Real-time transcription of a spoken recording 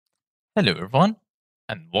Hello everyone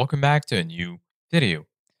and welcome back to a new video.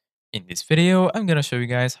 In this video, I'm going to show you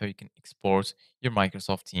guys how you can export your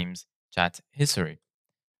Microsoft Teams chat history.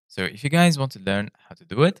 So if you guys want to learn how to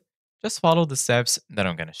do it, just follow the steps that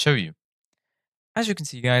I'm going to show you. As you can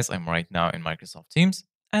see guys, I'm right now in Microsoft Teams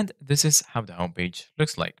and this is how the homepage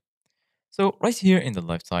looks like. So right here in the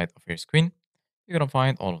left side of your screen, you're going to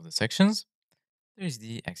find all of the sections. There's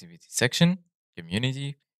the activity section,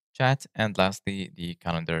 community, chat, and lastly the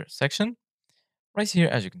calendar section. Right here,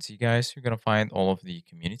 as you can see, guys, you're going to find all of the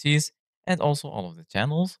communities and also all of the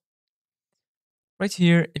channels. Right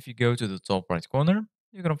here, if you go to the top right corner,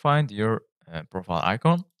 you're going to find your profile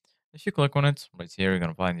icon. If you click on it, right here, you're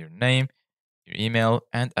going to find your name, your email,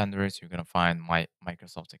 and under it, you're going to find my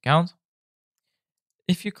Microsoft account.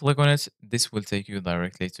 If you click on it, this will take you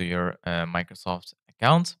directly to your Microsoft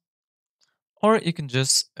account, or you can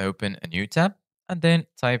just open a new tab and then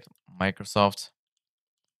type Microsoft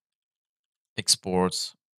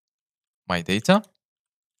exports my data.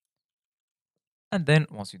 And then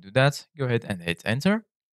once you do that, go ahead and hit enter.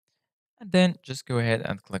 And then just go ahead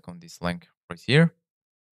and click on this link right here.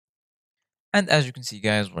 And as you can see,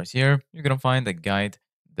 guys, right here, you're going to find a guide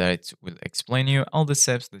that will explain you all the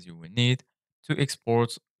steps that you will need to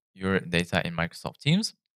export your data in Microsoft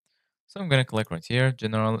Teams. So I'm going to click right here,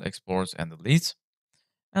 General, Exports, and Delete.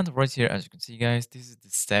 And right here, as you can see, guys, this is the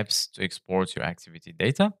steps to export your activity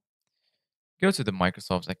data. Go to the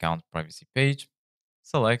Microsoft account privacy page,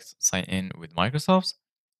 select Sign in with Microsoft,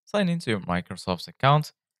 sign into your Microsoft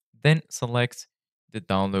account, then select the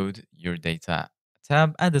Download Your Data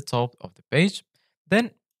tab at the top of the page,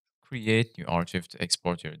 then create new archive to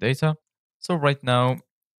export your data. So right now,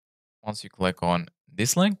 once you click on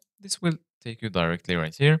this link, this will take you directly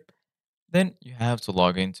right here. Then you have to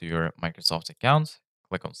log into your Microsoft account,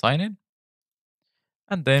 click on Sign in,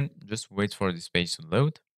 and then just wait for this page to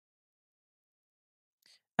load.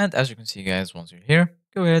 And as you can see, guys, once you're here,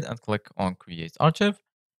 go ahead and click on Create Archive,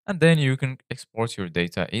 and then you can export your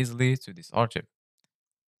data easily to this archive.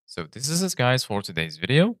 So this is it, guys, for today's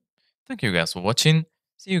video. Thank you guys for watching.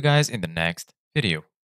 See you guys in the next video.